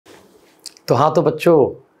तो हाँ, तो बच्चों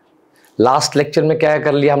लास्ट लेक्चर में क्या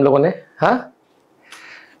कर लिया हम लोगों ने? हाँ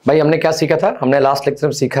भाई, हमने क्या सीखा था? हमने लास्ट लेक्चर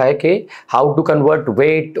में सीखा है कि how to convert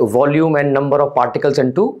wait, volume and number of particles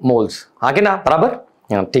into moles. हाँ कि ना? बराबर।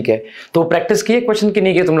 हाँ ठीक है। तो प्रैक्टिस की है क्वेश्चन की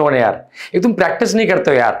नहीं की तुम लोगों ने यार? एक तुम प्रैक्टिस नहीं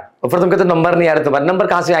करते हो यार, और फिर तुम कहते हो नंबर नहीं आ रहे तुम्हारे। नंबर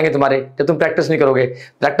कहां से आएंगे तुम्हारे जब तुम प्रैक्टिस नहीं करोगे?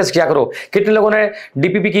 प्रैक्टिस क्या करो। कितने लोगों ने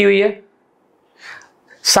डीपीपी की हुई है?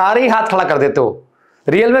 सारे ही हाथ खड़ा कर देते हो।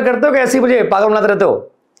 रियल में करते हो कि ऐसे ही मुझे पागल बनाते रहते हो?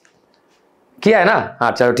 किया है ना?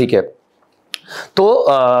 हाँ चलो ठीक है। तो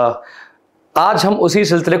आज हम उसी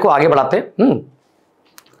सिलसिले को आगे बढ़ाते हैं।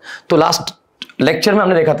 तो लास्ट लेक्चर में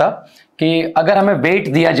हमने देखा था कि अगर हमें वेट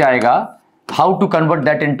दिया जाएगा, how to convert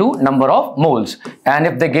that into number of moles, and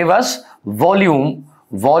if they give us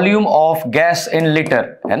volume of gas in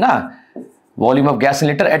litre, है ना, volume of gas in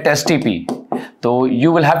litre at STP, तो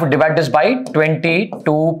you will have to divide this by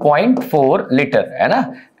 22.4 litre, है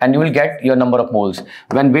ना, and you will get your number of moles.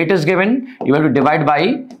 When wait is given you have to divide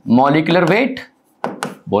by molecular weight,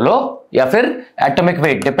 बोलो, या फिर atomic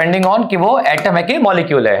weight, depending on कि वो atom है कि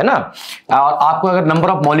molecule है ना। और आपको अगर नंबर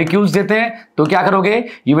ऑफ मॉलिक्यूल्स देते हैं तो क्या करोगे?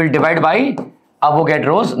 You will divide by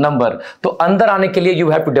Avogadro's number. तो अंदर आने के लिए you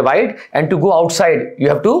have to divide, and to go outside you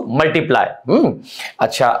have to multiply.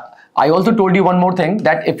 अच्छा, I also told you one more thing,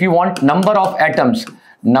 that if you want number of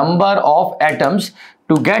atoms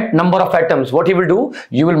to get number of atoms, what you will do?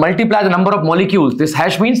 You will multiply the number of molecules. This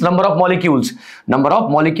hash means number of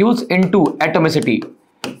molecules into atomicity.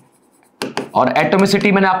 और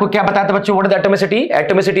atomicity मैंने आपको क्या बताया था बच्चों? What is atomicity?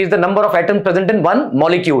 Atomicity is the number of atoms present in one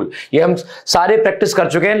molecule. ये हम सारे प्रैक्टिस कर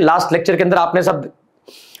चुके हैं लास्ट लेक्चर के अंदर, आपने सब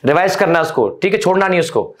रिवाइज करना है उसको, ठीक है, छोड़ना नहीं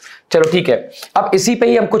उसको। चलो ठीक है, अब इसी पे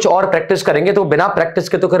ही हम कुछ और प्रैक्टिस करेंगे। तो बिना प्रैक्टिस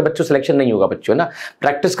के तो फिर बच्चों सिलेक्शन नहीं होगा बच्चों, ना।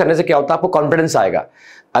 प्रैक्टिस करने से क्या होता है? आपको कॉन्फिडेंस आएगा।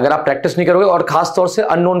 अगर आप प्रैक्टिस नहीं करोगे, और खास तौर से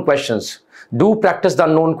unknown questions, do practice the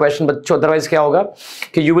unknown question बच्चों, अदरवाइज क्या होगा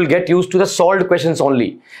कि you will get used to the solved questions only,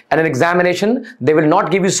 and in examination they will not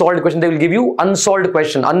give you solved question, they will give you unsolved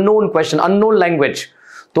question, unknown language.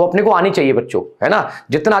 तो अपने को आनी चाहिए बच्चों, है ना।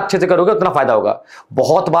 जितना अच्छे से करोगे उतना फायदा होगा।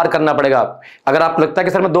 बहुत बार करना पड़ेगा। अगर आप लगता है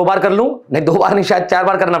कि सर मैं 2 बार कर लूं, नहीं 2 बार नहीं, शायद 4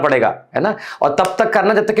 बार करना पड़ेगा, है ना। और तब तक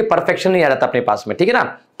करना जब तक कि परफेक्शन नहीं आ जाता अपने पास में, ठीक है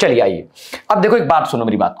ना। चलिए आइए, अब देखो एक बात सुनो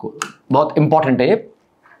मेरी बात को, बहुत इंपॉर्टेंट है ये।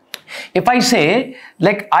 If I say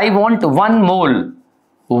like I want 1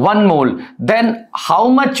 mole, then how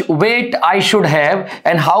much weight I should have,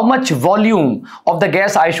 and how much volume of the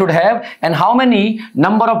gas I should have, and how many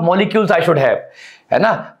number of molecules I should have, है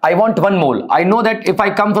ना। I want 1 mole. I know that if I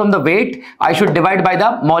come from the weight, I should divide by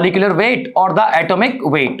the molecular weight or the atomic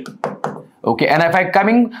weight. Okay, and if I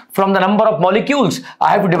coming from the number of molecules, I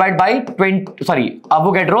have to divide by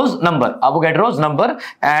Avogadro's number,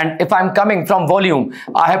 and if I'm coming from volume,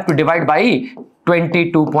 I have to divide by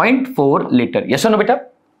 22.4 liter. Yes or no beta?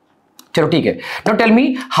 चलो ठीक है। Now tell me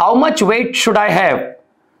how much weight should I have,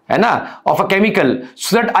 है ना, of a chemical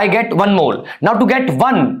so that I get 1 mole. Now to get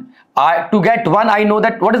one, I know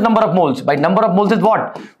that what is number of moles? By number of moles is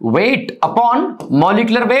what? Weight upon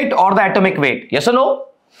molecular weight or the atomic weight. Yes or no?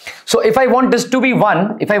 So if I want this to be 1,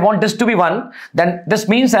 then this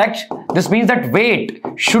means that weight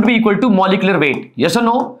should be equal to molecular weight. Yes or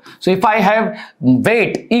no? So if I have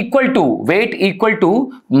weight equal to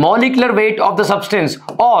molecular weight of the substance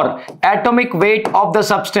or atomic weight of the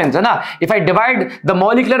substance, है ना? If I divide the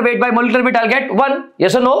molecular weight by molecular weight, I'll get 1.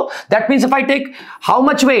 Yes or no? That means if I take how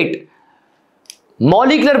much weight?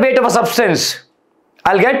 Molecular weight of a substance,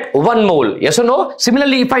 I'll get 1 mole. Yes or no?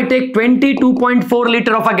 Similarly, if I take 22.4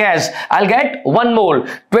 liter of a gas, I'll get 1 mole.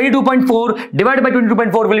 22.4 divided by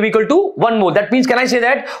 22.4 will be equal to 1 mole. That means, can I say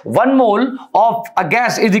that 1 mole of a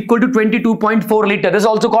gas is equal to 22.4 liter? This is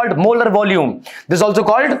also called molar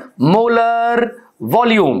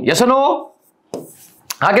volume. Yes or no?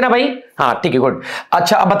 हाँ कि ना भाई? हाँ ठीक है, good.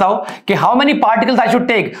 अच्छा अब बताओ कि how many particles I should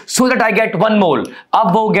take so that I get 1 mole.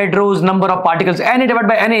 Avogadro's number of particles, Na divided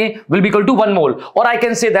by Na will be equal to 1 mole, or I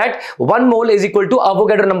can say that 1 mole is equal to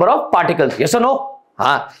Avogadro number of particles. Yes or no?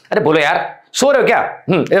 हाँ, अरे बोलो यार, सो रहे हो क्या?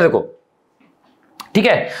 ये देखो, ठीक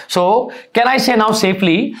है। So can I say now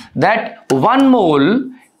safely that 1 mole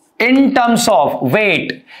in terms of weight,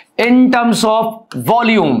 in terms of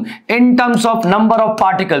volume, in terms of number of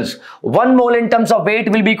particles, 1 mole in terms of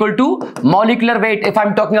weight will be equal to molecular weight if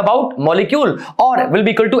I'm talking about molecule, or will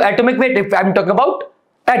be equal to atomic weight if I'm talking about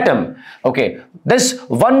atom. Okay, this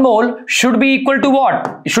 1 mole should be equal to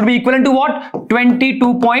what? It should be equivalent to what?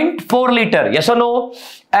 22.4 liter. Yes or no?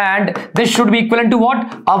 And this should be equivalent to what?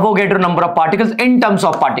 Avogadro number of particles in terms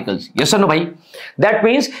of particles. Yes or no, bhai? That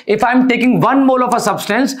means if I'm taking 1 mole of a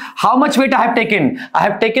substance, how much weight I have taken? I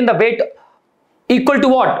have taken the weight equal to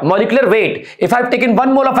what? Molecular weight. If I have taken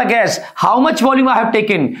 1 mole of a gas, how much volume I have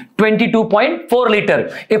taken? 22.4 liter.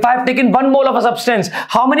 If I have taken 1 mole of a substance,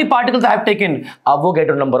 how many particles I have taken?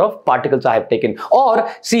 Avogadro number of particles I have taken. Or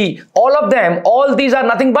see, all of them, all these are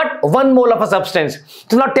nothing but 1 mole of a substance.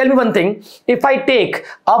 So now tell me one thing. If I take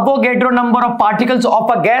Avogadro number of particles of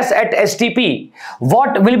a gas at STP,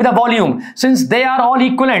 what will be the volume? Since they are all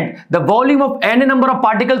equivalent, the volume of any number of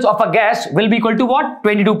particles of a gas will be equal to what?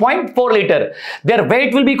 22.4 liter. Their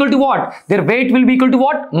weight will be equal to what? Their weight will be equal to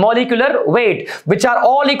what? Molecular weight, which are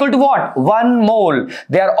all equal to what? 1 mole.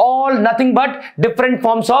 They are all nothing but different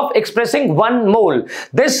forms of expressing 1 mole.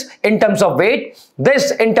 This in terms of weight,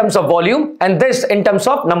 this in terms of volume, and this in terms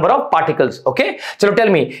of number of particles. Okay. So tell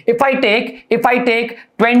me, if I take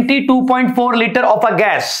 22.4 liter of a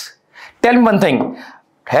gas, tell me one thing.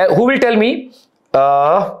 Who will tell me?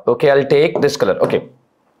 Okay, I'll take this color. Okay.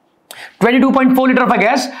 22.4 liter of a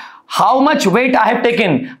gas. How much weight I have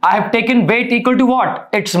taken? I have taken weight equal to what?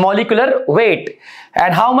 Its molecular weight.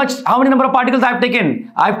 And how many number of particles I have taken?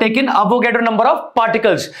 I have taken Avogadro number of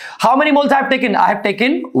particles. How many moles I have taken? I have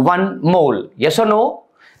taken 1 mole. Yes or no?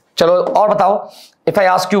 Chalo, aur batao. If I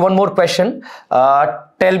ask you one more question,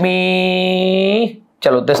 tell me,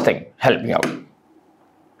 chalo, this thing, help me out.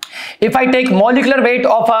 If I take molecular weight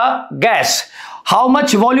of a gas, how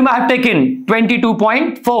much volume I have taken?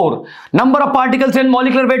 22.4. Number of particles in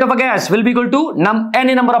molecular weight of a gas will be equal to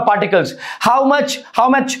any number of particles. How much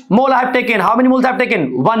mole I have taken? How many moles I have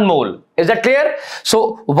taken? 1 mole. Is that clear?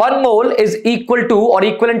 So 1 mole is equal to or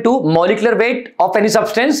equivalent to molecular weight of any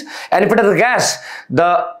substance. And if it is a gas,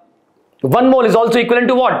 the 1 mole is also equivalent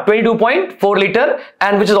to what? 22.4 liter,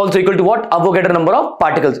 and which is also equal to what? Avogadro number of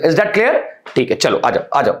particles. Is that clear? Okay, chalo,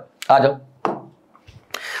 aajao.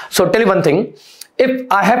 So tell you one thing. If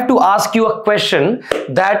I have to ask you a question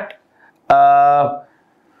that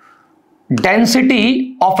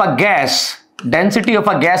density of a gas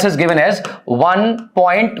is given as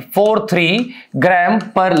 1.43 gram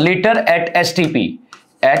per liter at STP,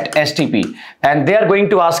 and they are going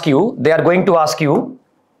to ask you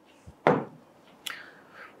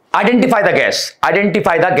identify the gas,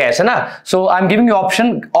 hai? So I'm giving you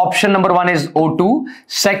option number 1 is O2,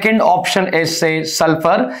 second option is say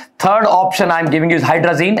sulfur, third option I'm giving you is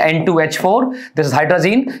hydrazine, N2H4, this is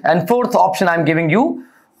hydrazine, and fourth option I'm giving you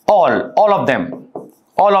all of them,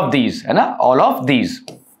 all of these, hai? All of these.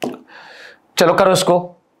 Chalo, karo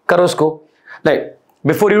usko. Like,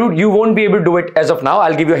 before you won't be able to do it as of now.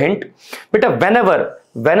 I'll give you a hint. But whenever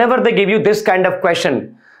they give you this kind of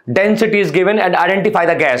question, density is given and identify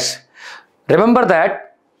the gas, remember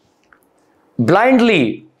that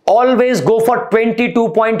blindly always go for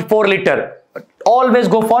 22.4 liter. Always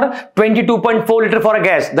go for 22.4 liter for a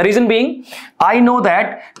gas. The reason being, I know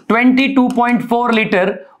that 22.4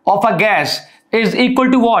 liter of a gas is equal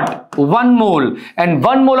to what? 1 mole. And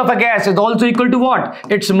 1 mole of a gas is also equal to what?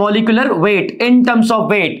 Its molecular weight in terms of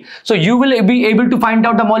weight. So you will be able to find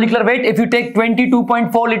out the molecular weight if you take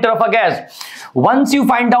 22.4 liter of a gas. Once you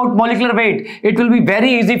find out molecular weight, it will be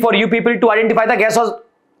very easy for you people to identify the gas or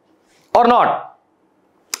not.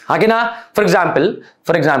 For example,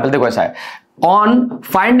 देखो ऐसा है. On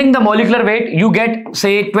finding the molecular weight, you get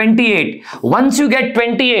say 28. Once you get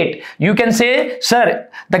 28, you can say, sir,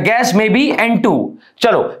 the gas may be N2.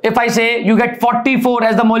 Chalo, if I say you get 44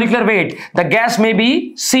 as the molecular weight, the gas may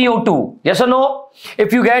be CO2. Yes or no?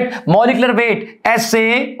 If you get molecular weight as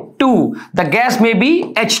say 2, the gas may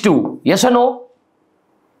be H2. Yes or no?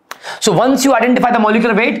 So once you identify the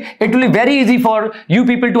molecular weight, it will be very easy for you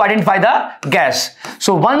people to identify the gas.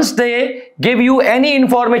 So once they give you any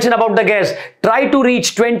information about the gas, try to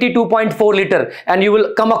reach 22.4 liter and you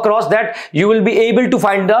will come across that you will be able to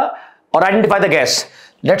find or identify the gas.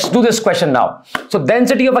 Let's do this question now. So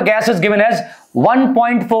density of a gas is given as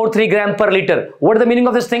 1.43 gram per liter. What is the meaning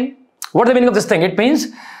of this thing? It means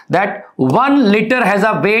that 1 liter has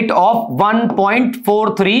a weight of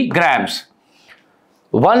 1.43 grams.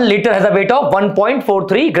 1 liter has a weight of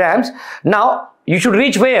 1.43 grams. Now, you should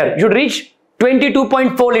reach where? You should reach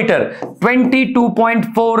 22.4 liter.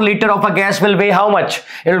 22.4 liter of a gas will weigh how much?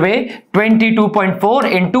 It will weigh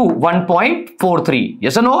 22.4 into 1.43.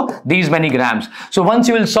 Yes or no? These many grams. So once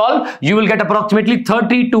you will solve, you will get approximately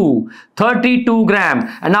 32 gram.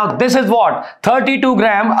 And now this is what? 32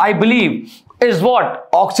 gram, I believe, is what?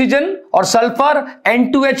 Oxygen or sulfur,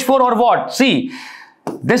 N2H4 or what? See.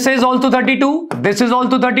 This is also 32, this is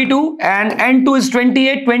also 32, and N2 is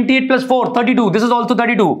 28, 28 plus 4, 32, this is also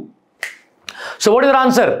 32. So what is your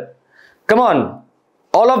answer? Come on,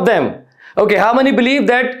 all of them. Okay, how many believe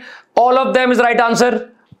that all of them is the right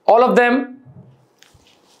answer? All of them?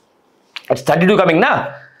 It's 32 coming, na?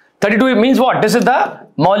 32 means what? This is the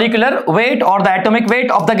molecular weight or the atomic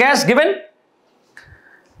weight of the gas given.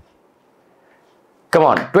 Come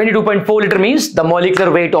on, 22.4 liter means the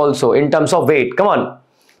molecular weight also in terms of weight. Come on.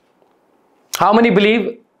 How many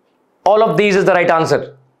believe all of these is the right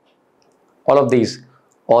answer? All of these.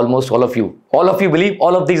 Almost all of you. All of you believe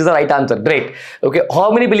all of these is the right answer. Great. Okay.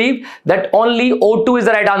 How many believe that only O2 is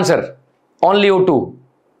the right answer? Only O2.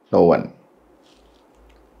 No one.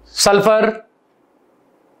 Sulfur?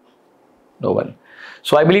 No one.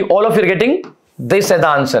 So I believe all of you are getting this as the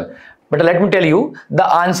answer. But let me tell you, the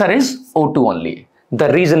answer is O2 only. The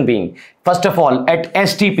reason being, first of all, at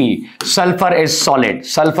STP, sulfur is solid.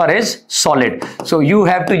 Sulfur is solid. So you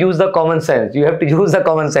have to use the common sense. You have to use the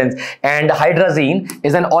common sense. And hydrazine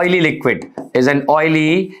is an oily liquid.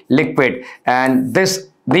 And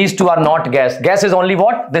these two are not gas. Gas is only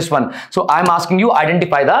what? This one. So I'm asking you,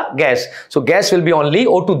 identify the gas. So gas will be only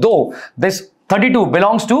O2, though this 32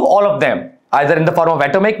 belongs to all of them, either in the form of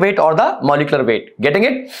atomic weight or the molecular weight. Getting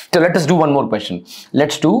it? So let us do one more question.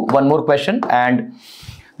 Let's do one more question. And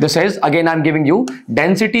this is, again, I'm giving you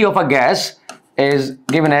density of a gas is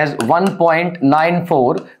given as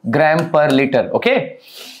 1.94 gram per liter. Okay.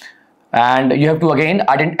 And you have to again,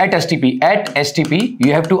 at STP,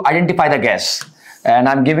 you have to identify the gas. And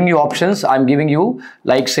I'm giving you options. I'm giving you,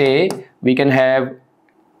 like, say, we can have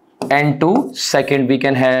N2, second we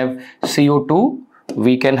can have CO2,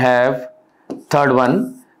 we can have third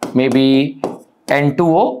one maybe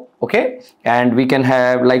N2O, okay, and we can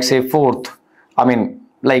have, like, say, fourth, I mean,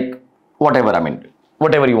 like, whatever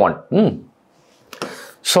you want.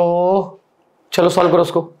 So chalo solve karo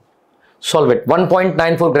usko. Solve it.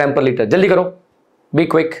 1.94 gram per liter. Jaldi karo, be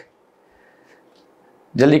quick,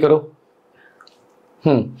 jaldi karo.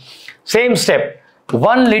 Same step.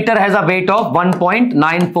 1 liter has a weight of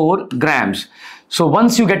 1.94 grams. So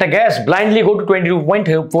once you get a gas, blindly go to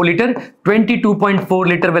 22.4 liter. 22.4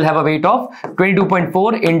 liter will have a weight of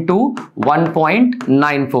 22.4 into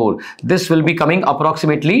 1.94. This will be coming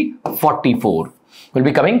approximately 44. Will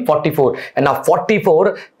be coming 44. And now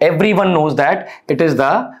 44, everyone knows that it is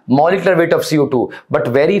the molecular weight of CO2. But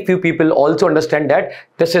very few people also understand that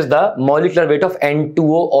this is the molecular weight of N2O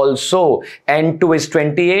also. N2 is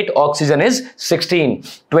 28, oxygen is 16.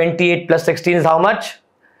 28 plus 16 is how much?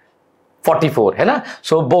 44, है ना?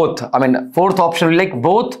 So both, I mean, fourth option will be like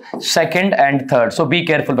both second and third. So be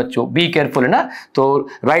careful, बच्चों. Be careful, है ना? So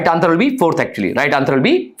right answer will be fourth actually. Right answer will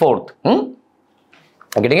be fourth.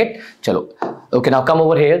 Getting it? Chalo. Okay, now come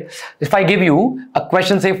over here. If I give you a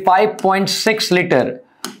question, say 5.6 liter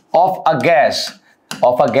of a gas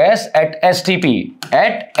at STP,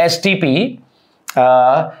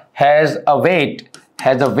 has a weight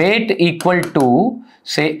equal to,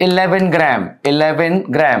 say, 11 gram.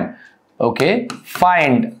 Okay,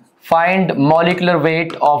 find molecular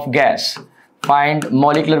weight of gas. Find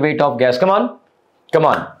molecular weight of gas. Come on.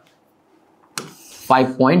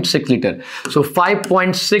 5.6 liter. So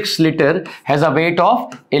 5.6 liter has a weight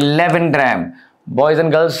of 11 gram. Boys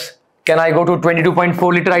and girls, can I go to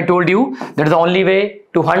 22.4 liter? I told you that is the only way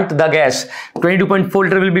to hunt the gas. 22.4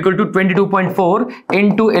 liter will be equal to 22.4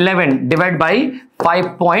 into 11 divided by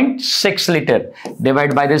 5.6 liter.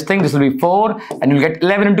 Divide by this thing, this will be 4, and you'll get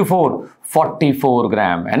 11 into 4. 44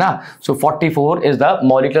 gram, है ना? So 44 is the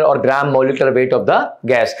molecular or gram molecular weight of the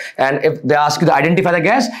gas. And if they ask you to identify the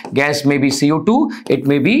gas may be CO2, it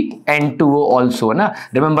may be N2O also, है ना?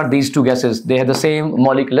 Remember these two gases, they have the same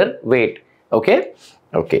molecular weight. Okay.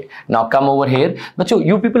 Now come over here. Bachcho,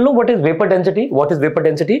 you people know what is vapor density? What is vapor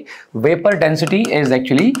density? Vapor density is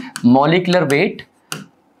actually molecular weight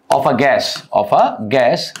of a gas upon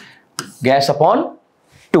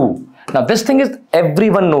 2. Now this thing is,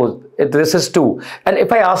 everyone knows this is 2. And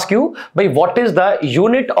if I ask you, by what is the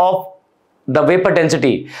unit of the vapor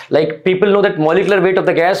density? Like, people know that molecular weight of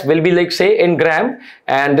the gas will be, like, say, in gram,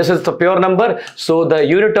 and this is the pure number. So the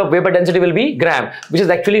unit of vapor density will be gram, which is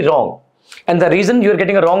actually wrong. And the reason you are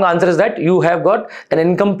getting a wrong answer is that you have got an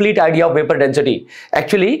incomplete idea of vapor density.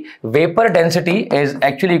 Actually, vapor density is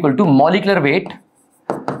actually equal to molecular weight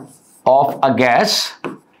of a gas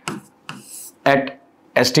at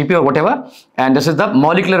STP or whatever, and this is the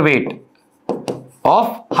molecular weight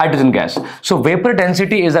of hydrogen gas. So vapor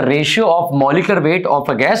density is a ratio of molecular weight of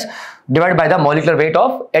a gas divided by the molecular weight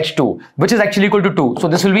of H2, which is actually equal to 2. So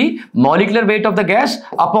this will be molecular weight of the gas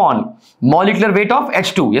upon molecular weight of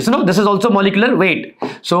H2. Yes or no? This is also molecular weight.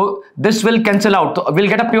 So this will cancel out. We'll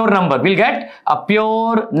get a pure number.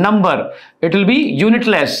 It will be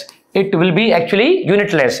unitless. it will be actually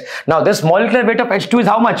unitless. Now this molecular weight of H2 is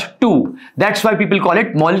how much? 2. That's why people call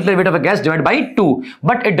it molecular weight of a gas divided by 2.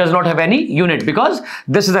 But it does not have any unit because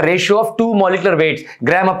this is a ratio of 2 molecular weights,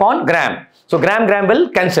 gram upon gram. So gram will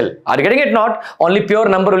cancel. Are you getting it? Not only pure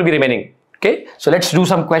number will be remaining. Okay, so let's do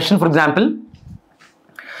some question. For example,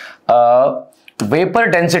 vapor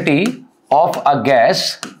density of a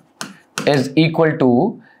gas is equal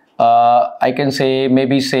to I can say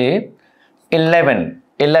maybe say 11.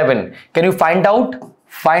 Can you find out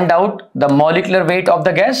the molecular weight of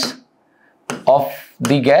the gas?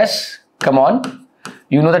 Come on,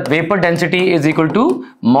 you know that vapor density is equal to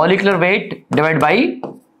molecular weight divided by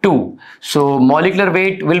 2. So molecular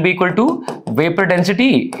weight will be equal to vapor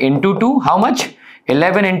density into 2. How much?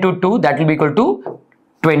 11 into 2, that will be equal to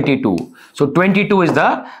 22. So 22 is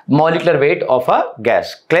the molecular weight of a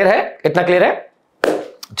gas. Clear है? इतना clear है?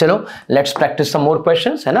 चलो, let's practice some more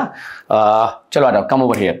questions, है ना? चलो आ जाओ, come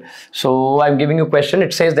over here. So I'm giving you a question.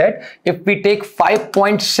 It says that if we take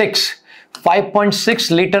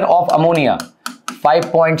 5.6 liter of ammonia,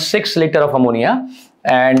 5.6 liter of ammonia,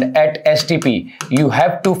 and at STP, you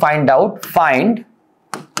have to find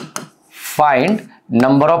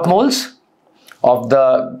number of moles of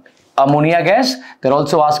the ammonia gas. They're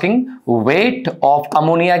also asking weight of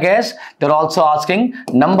ammonia gas. They're also asking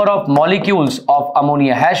number of molecules of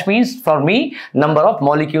ammonia. Hash means for me number of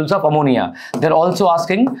molecules of ammonia. They're also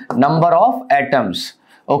asking number of atoms.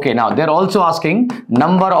 Okay, now they're also asking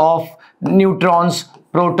number of neutrons,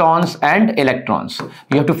 protons and electrons.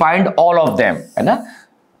 You have to find all of them, है ना?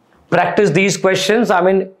 Practice these questions. I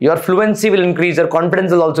mean your fluency will increase, your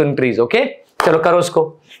confidence will also increase. Okay, चलो करो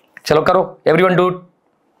उसको, चलो करो. Everyone do it.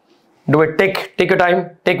 Do it. Take your time.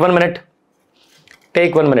 Take 1 minute.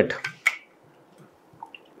 Take 1 minute.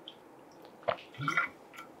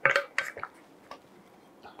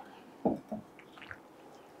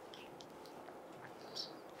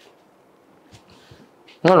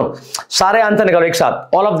 No. सारे answer निकालो एक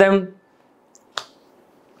साथ. All of them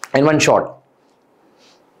in one shot.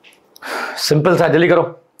 Simple सा, जल्दी करो.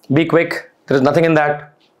 Be quick. There is nothing in that.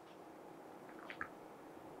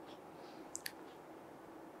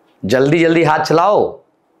 जल्दी हाथ चलाओ.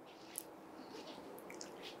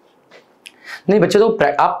 नहीं बच्चे, तो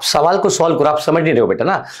आप सवाल को सॉल्व करो. आप समझ नहीं रहे हो बेटा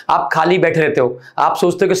ना, आप खाली बैठे रहते हो. आप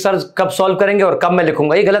सोचते हो कि सर कब सॉल्व करेंगे और कब मैं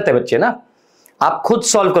लिखूंगा. ये गलत है बच्चे ना. आप खुद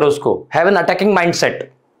सॉल्व करो उसको. Have an attacking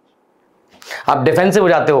mindset. आप डिफेंसिव हो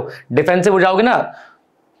जाते हो. डिफेंसिव हो जाओगे ना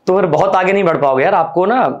तो फिर बहुत आगे नहीं बढ़ पाओगे यार. आपको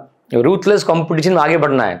ना रूथलेस कंपटीशन में आगे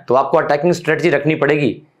बढ़ना है तो आपको अटैकिंग स्ट्रेटजी रखनी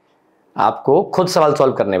पड़ेगी. आपको खुद सवाल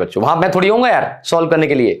सॉल्व करने बच्चों. वहां मैं थोड़ी होऊंगा यार सॉल्व करने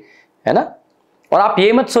के लिए, है ना. और आप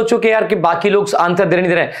ये मत सोचो कि यार कि बाकी लोग आंसर दे नहीं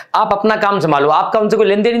दे रहे हैं. आप अपना काम संभालो. आपका उनसे कोई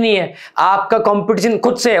लेन देन नहीं है. आपका कंपटीशन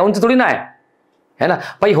खुद से है, उनसे थोड़ी ना है ना.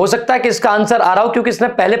 भाई हो सकता है कि इसका आंसर आ रहा हो क्योंकि इसने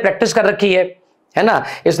पहले प्रैक्टिस कर रखी है ना.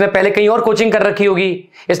 इसने पहले कहीं और कोचिंग कर रखी होगी,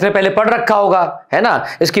 इसने पहले पढ़ रखा होगा, है ना.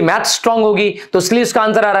 इसकी मैथ स्ट्रांग होगी तो इसलिए इसका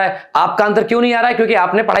आंसर आ रहा है. आपका आंसर क्यों नहीं आ रहा है? क्योंकि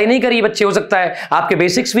आपने पढ़ाई नहीं करी बच्चे. हो सकता है आपके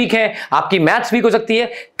बेसिक्स वीक हैं, आपकी मैथ्स वीक हो सकती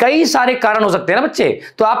है. कई सारे कारण हो सकते हैं ना बच्चे.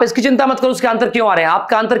 तो आप इसकी चिंता मत करो उसके आंसर क्यों आ रहे हैं.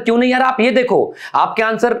 आपका आंसर क्यों नहीं आ रहा आप ये देखो. आपके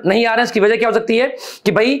आंसर नहीं आ रहे हैं इसकी वजह क्या हो सकती है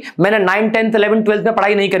कि भाई मैंने 9, 10, 11, 12 में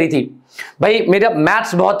पढ़ाई नहीं करी थी. भाई मेरा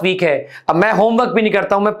मैथ्स बहुत वीक है. अब मैं होमवर्क भी नहीं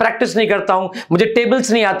करता हूं, मैं प्रैक्टिस नहीं करता हूं, मुझे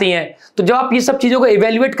टेबल्स नहीं आती हैं. तो जब आप ये सब चीजों को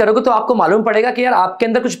इवेल्युएट करोगे तो आपको मालूम पड़ेगा कि यार आपके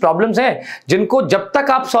अंदर कुछ प्रॉब्लम्स हैं जिनको जब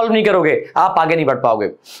तक आप सॉल्व नहीं करोगे आप आगे नहीं बढ़ पाओगे.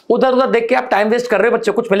 उधर उधर देख के आप टाइम वेस्ट कर रहे हो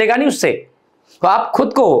बच्चों. कुछ मिलेगा नहीं उससे. तो आप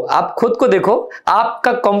खुद को देखो.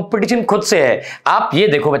 आपका कंपटीशन खुद से है. आप ये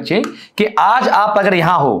देखो बच्चे कि आज आप अगर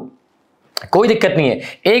यहां हो कोई दिक्कत नहीं है.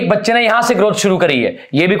 एक बच्चे ने यहां से ग्रोथ शुरू करी है,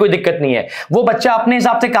 ये भी कोई दिक्कत नहीं है. वो बच्चा अपने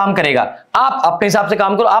हिसाब से काम करेगा. आप अपने हिसाब से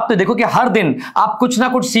काम करो. आप तो देखो कि हर दिन आप कुछ ना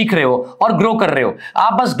कुछ सीख रहे हो और ग्रो कर रहे हो.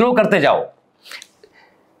 आप बस ग्रो करते जाओ.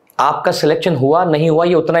 आपका सिलेक्शन हुआ नहीं हुआ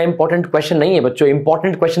ये उतना इंपॉर्टेंट क्वेश्चन नहीं है बच्चों.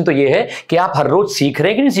 इंपॉर्टेंट क्वेश्चन तो ये है कि आप हर रोज सीख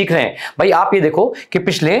रहे हैं कि नहीं सीख रहे हैं. भाई आप ये देखो कि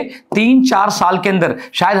पिछले 3-4 साल के अंदर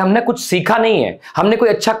शायद हमने कुछ सीखा नहीं है. हमने कोई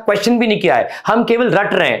अच्छा क्वेश्चन भी नहीं किया है. हम केवल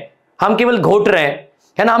रट रहे हैं, हम केवल घोट रहे हैं,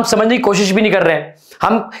 है ना. हम समझने की कोशिश भी नहीं कर रहे हैं.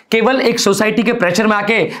 हम केवल एक सोसाइटी के प्रेशर में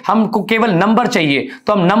आके हमको केवल नंबर चाहिए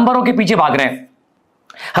तो हम नंबरों के पीछे भाग रहे हैं.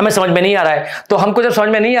 हमें समझ में नहीं आ रहा है तो हमको जब समझ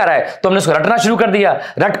में नहीं आ रहा है तो हमने उसको रटना शुरू कर दिया.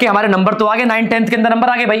 रट के हमारे नंबर तो आ गए, 9, 10 के अंदर नंबर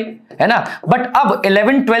आ गए भाई, है ना. बट अब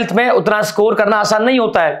 11, 12 में उतना स्कोर करना आसान नहीं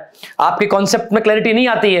होता है. आपके कॉन्सेप्ट में क्लैरिटी नहीं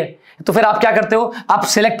आती है तो फिर आप क्या करते हो, आप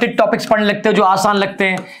सिलेक्टेड टॉपिक्स पढ़ने लगते हो जो आसान लगते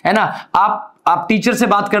हैं, है ना. आप टीचर से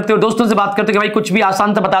बात करते हो, दोस्तों से बात करते हो कि भाई कुछ भी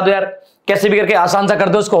आसान सा बता दो यार, कैसे भी करके आसान सा कर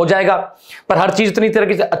दो उसको हो जाएगा. पर हर चीज इतनी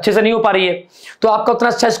तरीके से अच्छे से नहीं हो पा रही है तो आपका उतना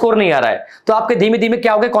अच्छा स्कोर नहीं आ रहा है. तो आपके धीमे धीमे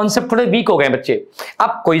क्या हो गए, कॉन्सेप्ट थोड़े वीक हो गए बच्चे.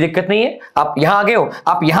 आप कोई दिक्कत नहीं है, आप यहां आ गए हो,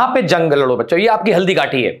 आप यहां पे जंग लड़ो बच्चों. ये आपकी हल्दी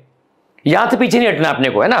घाटी है, यहां से पीछे नहीं हटना अपने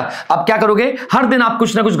को, है ना। अब क्या करोगे, हर दिन आप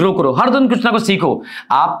कुछ ना कुछ ग्रो करो, हर दिन कुछ ना कुछ सीखो,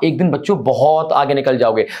 आप एक दिन बच्चों बहुत आगे निकल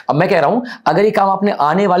जाओगे। अब मैं कह रहा हूं, अगर ये काम आपने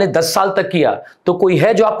आने वाले 10 साल तक किया तो कोई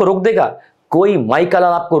है जो आपको रोक देगा? कोई माइकल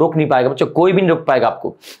आपको रोक नहीं पाएगा बच्चों, कोई भी नहीं रोक पाएगा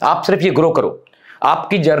आपको। आप सिर्फ ये ग्रो करो।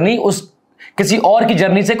 आपकी जर्नी उस किसी और की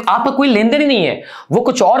जर्नी से आपका कोई लेन देन ही नहीं है। वो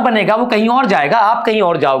कुछ और बनेगा, वो कहीं और जाएगा, आप कहीं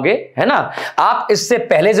और जाओगे, है ना। आप इससे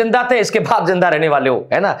पहले जिंदा थे, इसके बाद जिंदा रहने वाले हो,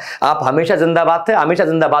 है ना। आप हमेशा जिंदाबाद थे, हमेशा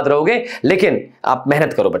जिंदाबाद रहोगे। लेकिन आप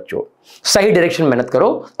मेहनत करो बच्चों, सही डायरेक्शन मेहनत करो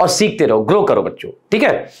और सीखते रहो, ग्रो करो बच्चों, ठीक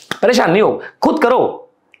है। परेशान नहीं हो, खुद करो,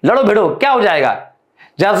 लड़ो भिड़ो, क्या हो जाएगा?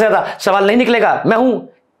 ज्यादा से ज्यादा सवाल नहीं निकलेगा। मैं हूं,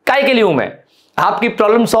 काय के लिए हूं मैं? आपकी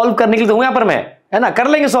प्रॉब्लम सॉल्व करने के लिए तो हूं यहां पर मैं, है ना। कर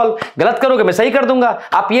लेंगे सॉल्व, गलत करोगे मैं सही कर दूंगा।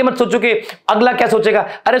 आप ये मत सोचो कि अगला क्या सोचेगा,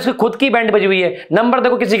 अरे उसकी खुद की बैंड बजी हुई है, नंबर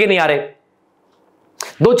देखो किसी के नहीं आ रहे।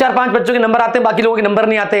 2 4 5 बच्चों के नंबर आते हैं, बाकी लोगों के नंबर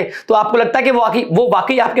नहीं आते, तो आपको लगता है कि वो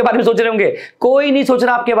वाकई आपके बारे में सोच रहे होंगे। कोई नहीं सोच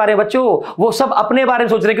रहा आपके बारे में बच्चों, वो सब अपने बारे में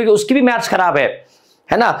सोच रहे हैं, क्योंकि उसकी भी मैथ्स खराब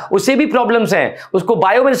है ना, उससे भी प्रॉब्लम्स हैं, उसको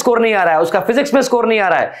बायो में स्कोर नहीं आ रहा है, उसका फिजिक्स में स्कोर नहीं आ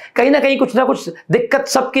रहा है, कहीं ना कहीं कुछ ना कुछ दिक्कत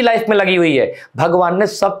सबकी लाइफ में लगी हुई है। भगवान ने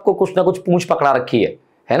सबको कुछ ना कुछ पूंछ पकड़ा रखी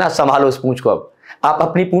है ना। संभालो इस पूंछ को, अब आप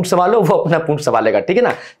अपनी पूंछ संभालो, वो अपना पूंछ संभालेगा, ठीक है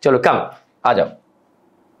ना। चलो कम आ जाओ।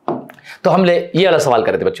 तो हम ये वाला सवाल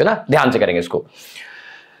कर रहे थे बच्चों ना, ध्यान से करेंगे इसको।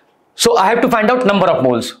 So I have to find out number of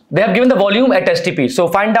moles. They have given the volume at STP. So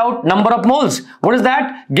find out number of moles. What is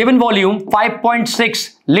that? Given volume 5.6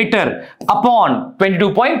 liter upon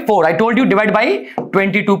 22.4. I told you divide by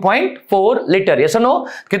 22.4 liter. Yes or no?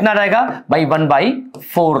 कितना रहेगा? By 1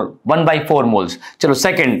 by 4 moles. चलो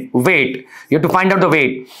second, weight. You have to find out the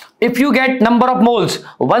weight. If you get number of moles,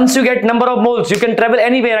 once you get number of moles, you can travel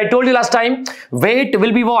anywhere. I told you last time, weight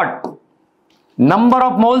will be what? Number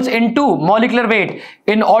of moles into molecular weight.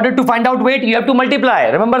 In order to find out weight, you have to multiply.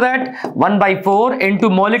 Remember that 1 by 4 into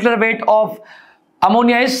molecular weight of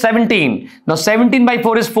ammonia is 17. Now 17 by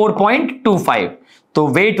 4 is 4.25. So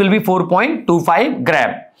weight will be 4.25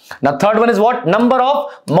 gram. Now third one is what? Number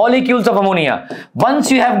of molecules of ammonia. Once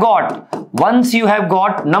you have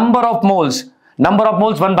got number of moles. Number of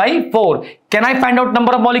moles 1 by 4. Can I find out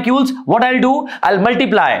number of molecules? What I'll do, I'll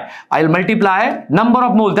multiply number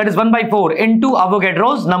of moles, that is 1 by 4 into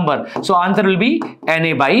Avogadro's number. So answer will be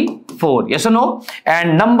Na by 4. Yes or no?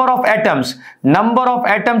 And number of atoms. Number of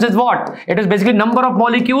atoms is what? It is basically number of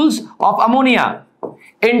molecules of ammonia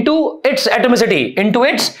into its atomicity.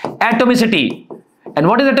 And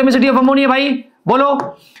what is atomicity of ammonia, bhai?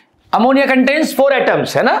 Bolo. Ammonia contains 4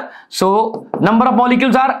 atoms, है ना. So number of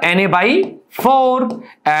molecules are Na by 4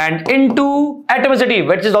 and into atomicity,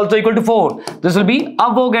 which is also equal to 4. This will be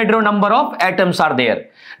Avogadro number of atoms are there.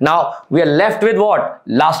 Now we are left with what?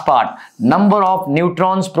 Last part, number of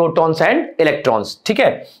neutrons, protons and electrons. ठीक है,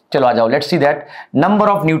 चलो आ जाओ, let's see that number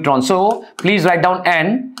of neutrons. So please write down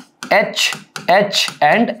N, H, H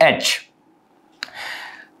and H.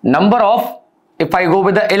 Number of, if I go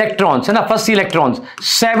with the electrons, है ना, first electrons,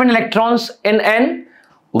 7 electrons in N,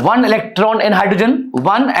 1 electron in hydrogen,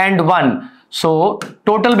 1 and 1. So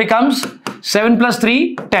total becomes 7 plus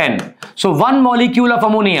 3, 10. So one molecule of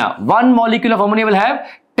ammonia will have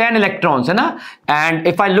 10 electrons, है ना. And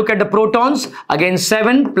if I look at the protons, again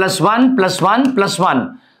 7 plus 1 plus 1 plus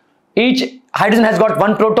 1. Each hydrogen has got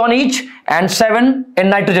 1 proton each and 7 in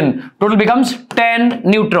nitrogen. Total becomes 10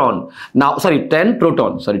 neutron. Now, sorry, 10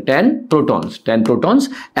 protons. Sorry, 10 protons.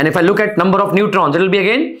 And if I look at number of neutrons, it will be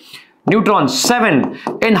again neutrons 7.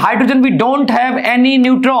 In hydrogen, we don't have any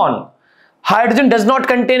neutron. Hydrogen does not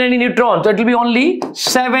contain any neutrons, so it will be only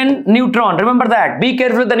 7 neutron. Remember that. Be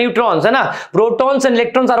careful with the neutrons, है ना. Protons and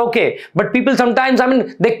electrons are okay, but people sometimes, I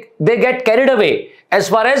mean, they get carried away as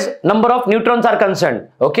far as number of neutrons are concerned.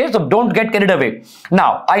 Okay, so don't get carried away.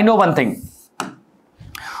 Now I know one thing.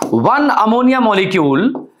 One ammonia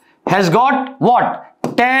molecule has got what?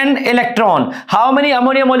 10 electron. How many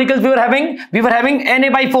ammonia molecules we were having? We were having Na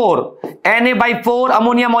by 4. Na by 4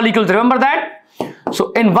 ammonia molecules. Remember that?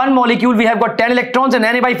 So in one molecule we have got 10 electrons and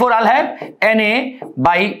Na by 4 I'll have Na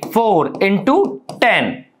by 4 into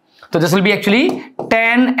 10. So this will be actually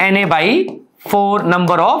 10 Na by 4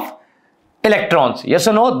 number of electrons. Yes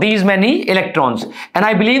or no? These many electrons. And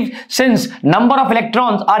I believe since number of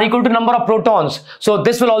electrons are equal to number of protons, so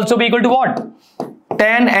this will also be equal to what?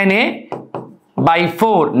 10 Na by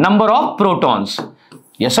 4 number of protons.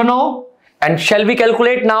 Yes or no? And shall we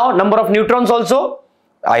calculate now number of neutrons also?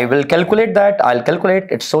 I will calculate that. I'll calculate.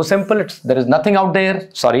 It's so simple. There is nothing out there.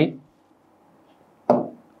 Sorry.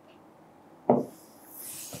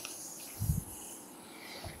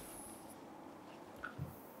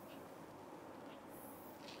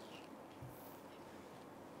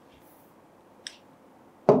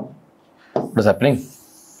 What is happening?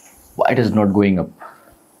 Why it is not going up?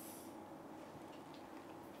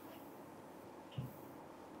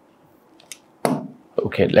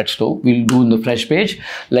 Okay, let's do. We'll do in the fresh page.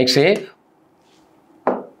 Like say,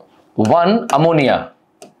 one ammonia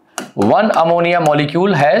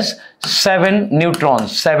molecule has 7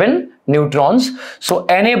 neutrons. 7 neutrons. So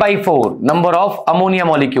Na by 4, number of ammonia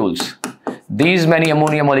molecules. These many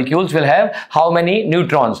ammonia molecules will have how many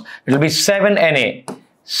neutrons? It will be 7 Na.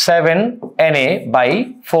 7 Na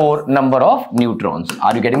by 4 number of neutrons.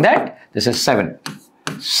 Are you getting that? This is 7.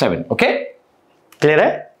 Okay? Clear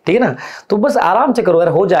है? ठीक है ना? तो बस आराम से करो यार,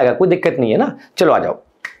 हो जाएगा, कोई दिक्कत नहीं है ना. चलो आ जाओ,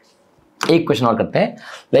 एक क्वेश्चन और करते हैं.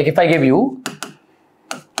 Like if I give you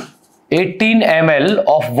 18 ml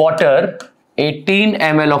of water, 18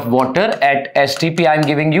 ml of water at STP I am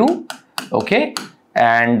giving you, okay,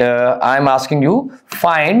 and I am asking you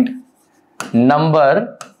find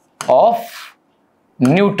number of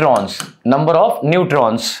neutrons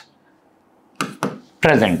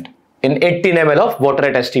present in 18 ml of water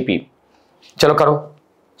at STP. चलो करो,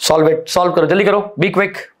 solve करो, जल्दी करो, be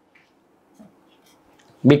quick.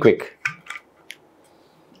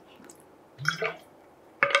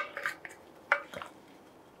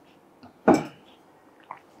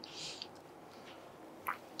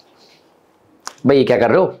 भाई ये क्या कर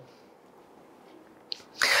रहे हो?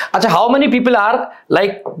 अच्छा, how many people are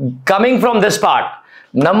like coming from this part?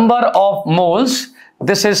 Number of moles.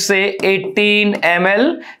 This is say 18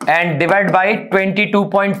 ml and divide by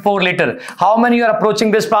 22.4 liter. How many are approaching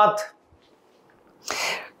this path?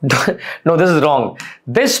 No, this is wrong.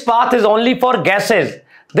 This path is only for gases.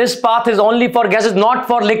 This path is only for gases, not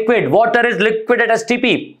for liquid. Water is liquid at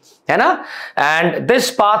STP, है ना? And this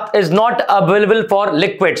path is not available for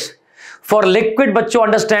liquids. For liquid, बच्चों,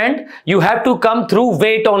 understand, you have to come through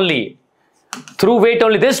weight only.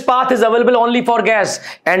 This path is available only for gas,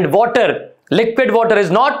 and water, liquid water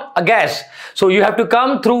is not a gas. So you have to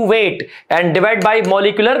come through weight and divide by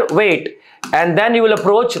molecular weight, and then you will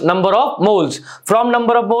approach number of moles. From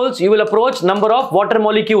number of moles, you will approach number of water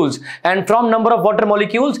molecules, and from number of water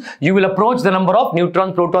molecules, you will approach the number of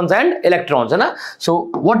neutrons, protons, and electrons. Hai na? So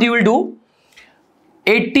what you will do?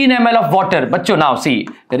 18 ml of water. Bachcho, now see,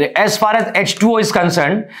 as far as H2O is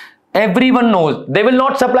concerned, everyone knows. They will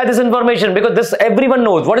not supply this information because this everyone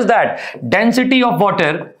knows. What is that? Density of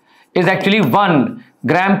water is actually 1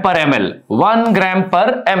 gram per ml. 1 gram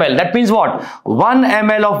per ml. That means what? 1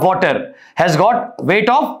 ml of water has got weight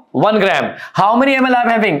of 1 gram. How many ml I am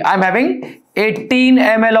having? I am having 18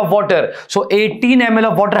 ml of water. So 18 ml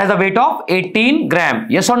of water has a weight of 18 gram.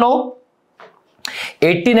 Yes or no?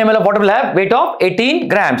 18 ml of water will have weight of 18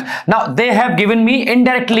 grams. Now they have given me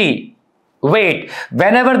indirectly weight.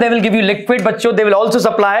 Whenever they will give you liquid, bachcho, they will also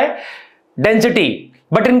supply density.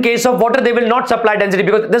 But in case of water, they will not supply density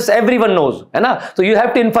because this everyone knows. So you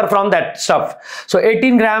have to infer from that stuff. So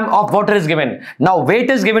 18 gram of water is given. Now weight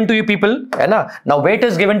is given to you people. Now weight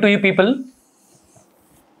is given to you people.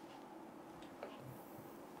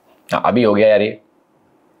 Abhi ho gaya yaar ye.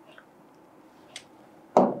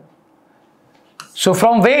 So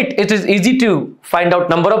from weight, it is easy to find out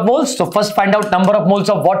number of moles. So first find out number of moles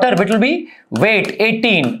of water, which will be weight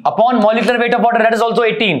 18 upon molecular weight of water, that is also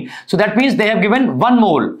 18. So that means they have given 1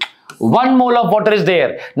 mole. 1 mole of water is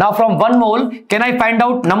there. Now from 1 mole, can I find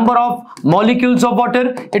out number of molecules of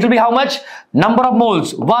water? It will be how much? Number of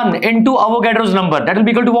moles, 1 into Avogadro's number. That will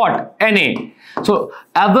be equal to what? Na. So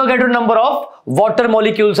Avogadro number of water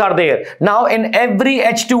molecules are there. Now in every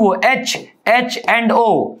H2O, H and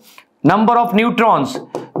O, number of neutrons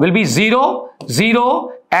will be 0,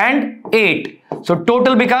 0 and 8. So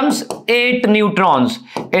total becomes 8 neutrons.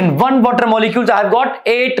 In 1 water molecules, I have got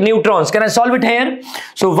 8 neutrons. Can I solve it here?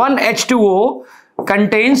 So 1 H2O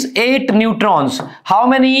contains 8 neutrons. How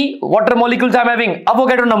many water molecules I am having?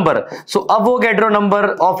 Avogadro number. So Avogadro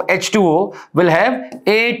number of H2O will have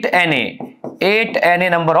 8 Na. 8 Na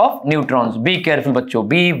number of neutrons. Be careful, bachcho.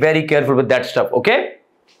 Be very careful with that stuff. Okay?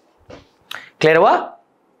 Clear हुआ?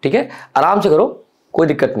 ठीक है, आराम से करो, कोई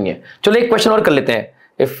दिक्कत नहीं है. चलो एक क्वेश्चन और कर लेते हैं.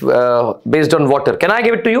 If based on water, can I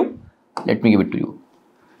give it to you? Let me give it to you.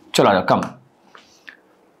 चलो आ जाओ, come.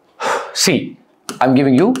 See, I'm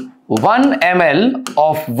giving you 1 ml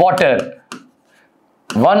of water.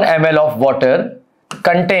 1 ml of water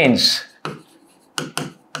contains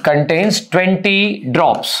 20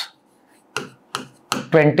 drops.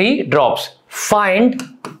 20 drops. Find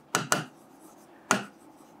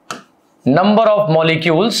number of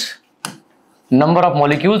molecules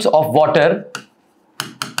of water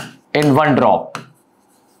in 1 drop.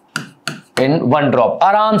 In 1 drop.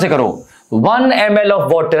 आराम से करो. 1 ml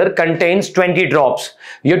of water contains 20 drops.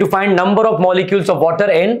 You have to find number of molecules of water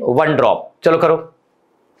in 1 drop. चलो करो.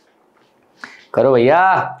 करो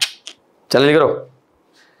भैया, चलो करो।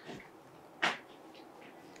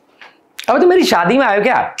 अब तो मेरी शादी में आयो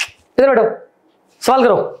क्या? इधर बैठो, सवाल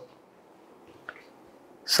करो।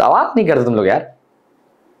 सवाल नहीं करते तुम लोग यार।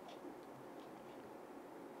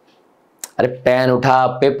 अरे पेन उठा,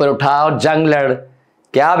 पेपर उठा और जंग लड़।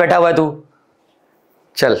 क्या बैठा हुआ है तू?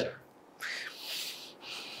 चल।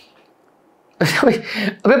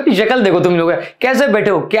 अबे अपनी शक्ल देखो तुम लोग, कैसे बैठे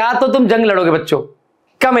हो? क्या तो तुम जंग लड़ोगे बच्चों?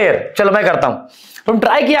 कम हियर, चलो मैं करता हूं। तुम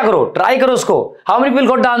ट्राई किया करो, ट्राई करो उसको। How many people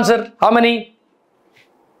got the answer? How many?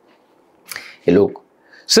 ये लोग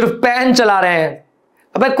सिर्फ पेन चला रहे हैं।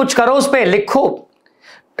 अबे कुछ करो, उस पे लिखो।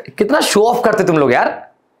 कितना शो ऑफ करते तुम लोग यार।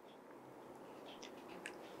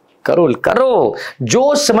 करो करो,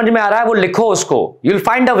 जो समझ में आ रहा है वो लिखो उसको। You will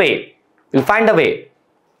find a way, you will find a वे।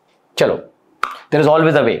 चलो, there is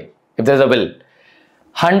always a way if there is a will.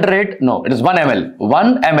 100, no it is 1 ml,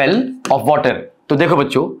 1 ml of water. तो देखो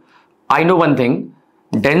बच्चों, I know one thing,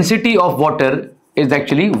 density of water is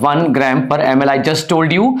actually 1 gram per ml. I just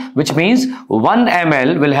told you, which means 1 ml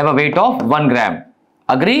will have a weight of 1 gram.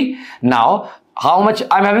 Agree? Now, how much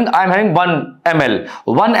I'm having? I'm having 1 ml.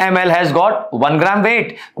 1 ml has got 1 gram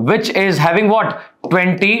weight, which is having what?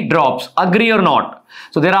 20 drops. Agree or not?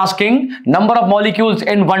 So they're asking number of molecules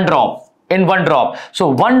in one drop. In one drop. So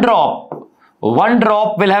one drop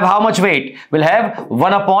will have how much weight? Will have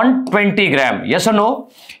 1 upon 20 gram. Yes or no?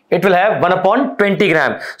 It will have 1 upon 20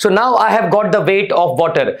 gram. So now I have got the weight of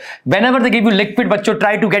water. Whenever they give you liquid, bachcho,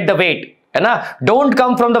 try to get the weight. Don't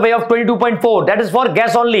come from the way of 22.4. That is for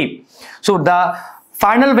gas only. So the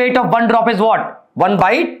final weight of one drop is what? 1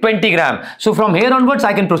 by 20 gram. So from here onwards,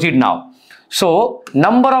 I can proceed now. So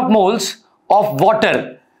number of moles of water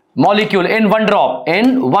molecule in one drop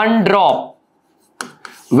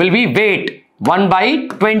will be weight 1 by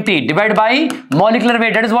 20 divided by molecular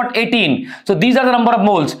weight, that is what? 18. So these are the number of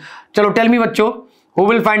moles. Chalo, tell me bachcho, who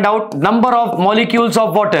will find out number of molecules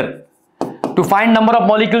of water? To find number of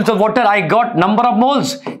molecules of water, I got number of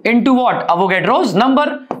moles into what? Avogadro's number,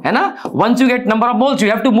 है ना? Once you get number of moles,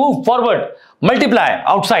 you have to move forward, multiply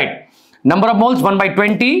outside. Number of moles 1 by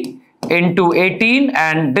 20 into 18,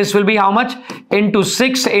 and this will be how much? Into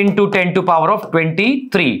 6 into 10 to power of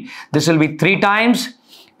 23. This will be 3 times.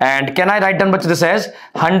 And can I write down, but this as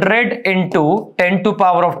 100 into 10 to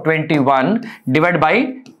power of 21 divided by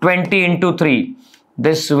 20 into 3.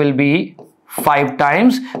 This will be 5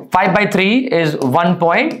 times. 5 by 3 is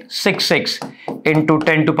 1.66 into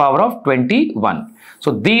 10 to power of 21. So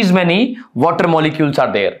these many water molecules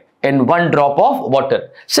are there in one drop of water.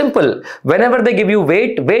 Simple. Whenever they give you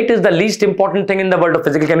weight, weight is the least important thing in the world of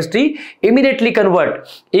physical chemistry. Immediately convert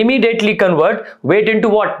weight into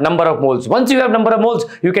what? Number of moles. Once you have number of moles,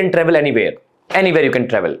 you can travel anywhere you can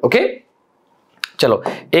travel. Okay, chalo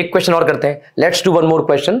ek question और करते हैं. Let's do one more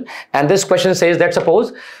question, and this question says that suppose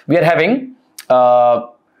we are having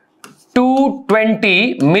 220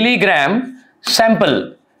 milligram sample,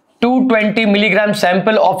 220 milligram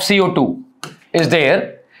sample of CO2 is there.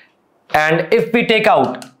 And if we take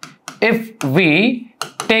out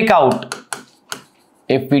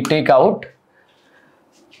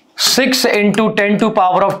 6 into 10 to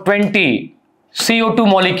power of 20 CO2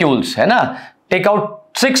 molecules, है ना? Take out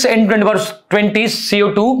 6 into 10 to power of 20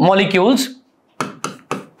 CO2 molecules.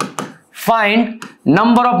 Find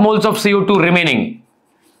number of moles of CO2 remaining.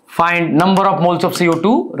 Find number of moles of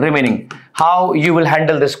CO2 remaining. How you will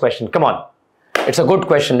handle this question? Come on. It's a good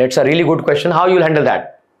question. It's a really good question. How you will handle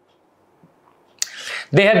that?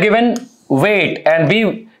 They have given weight, and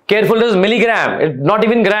be careful, this is milligram, not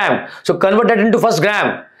even gram. So convert that into first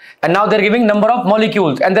gram. And now they're giving number of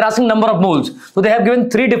molecules, and they're asking number of moles. So they have given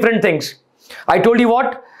 3 different things. I told you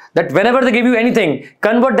what? That whenever they give you anything,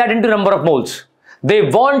 convert that into number of moles. They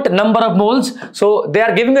want number of moles, so they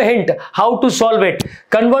are giving a hint how to solve it.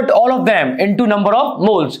 Convert all of them into number of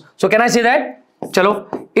moles. So can I say that? Chalo,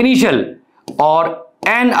 initial or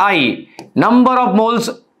Ni, number of moles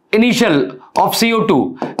initial of CO2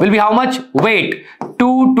 will be how much? Weight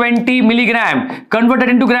 220 milligram. Convert it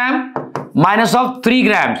into gram. Minus of 3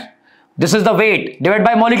 grams. This is the weight divided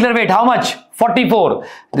by molecular weight. How much? 44.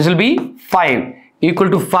 This will be 5 equal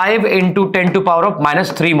to 5 into 10 to power of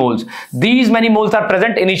minus 3 moles. These many moles are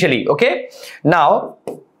present initially. Okay. Now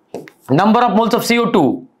number of moles of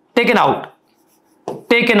CO2 taken out.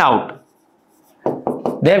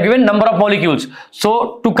 They have given number of molecules.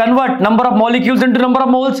 So to convert number of molecules into number of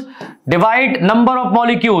moles, divide number of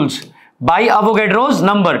molecules by Avogadro's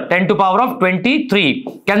number, 10 to power of 23.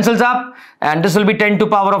 Cancels up, and this will be 10 to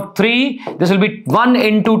power of 3. This will be 1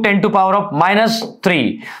 into 10 to power of minus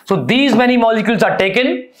 3. So these many molecules are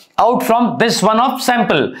taken out from this one of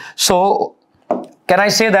sample. So Can I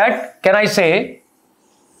say that? Can I say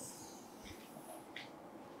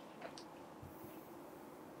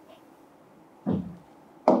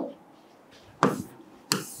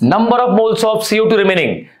number of moles of CO2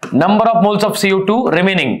 remaining? Number of moles of CO2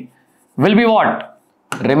 remaining will be what?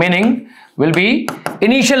 Remaining will be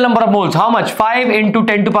initial number of moles. How much? 5 into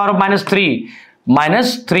 10 to power of minus 3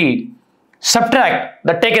 minus 3. Subtract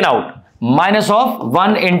the taken out. Minus of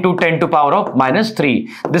 1 into 10 to power of minus 3.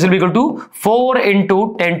 This will be equal to 4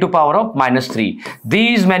 into 10 to power of minus 3.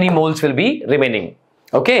 These many moles will be remaining.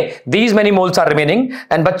 Okay, these many moles are remaining.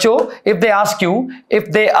 And bachcho, if they ask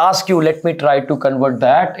you, let me try to convert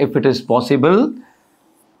that if it is possible.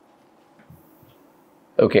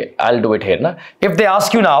 Okay, I'll do it here. Na? If they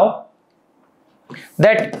ask you now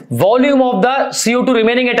that volume of the CO2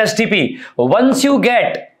 remaining at STP, once you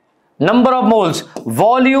get number of moles,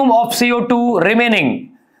 volume of CO2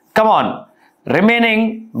 remaining, come on,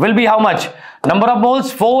 remaining will be how much? Number of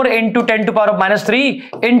moles, 4 into 10 to power of minus 3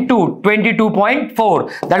 into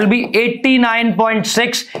 22.4. That will be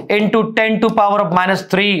 89.6 into 10 to power of minus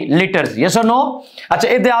 3 liters. Yes or no? Achha,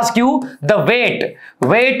 if they ask you the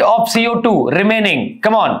weight of CO2 remaining,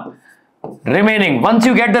 come on, remaining. Once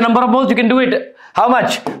you get the number of moles, you can do it. How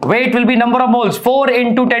much? Weight will be number of moles, 4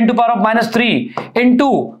 into 10 to power of minus 3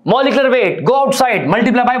 into molecular weight. Go outside,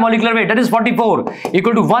 multiply by molecular weight. That is 44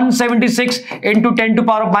 equal to 176 into 10 to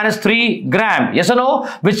power of minus 3 gram. Yes or no?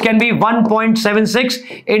 Which can be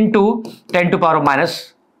 1.76 into 10 to power of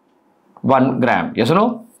minus 1 gram. Yes or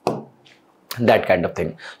no? That kind of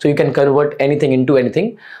thing. So you can convert anything into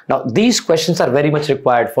anything. Now these questions are very much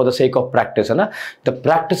required for the sake of practice. Hai? The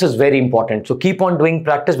practice is very important. So keep on doing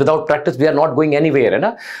practice. Without practice, we are not going anywhere.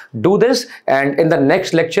 Hai? Do this, and in the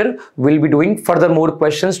next lecture, we'll be doing further more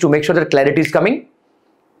questions to make sure that clarity is coming.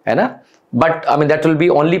 Hai? But I mean, that will be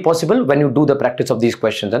only possible when you do the practice of these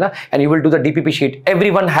questions. Hai? And you will do the DPP sheet.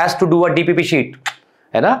 Everyone has to do a DPP sheet.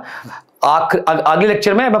 है ना? अगले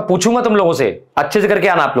lecture में मैं पूछूंगा तुम लोगों से, अच्छे से करके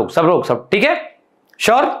आना आप लोग सब, ठीक है?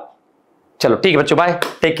 श्योर? चलो ठीक है बच्चों, bye,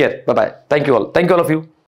 take care, bye bye, thank you all of you.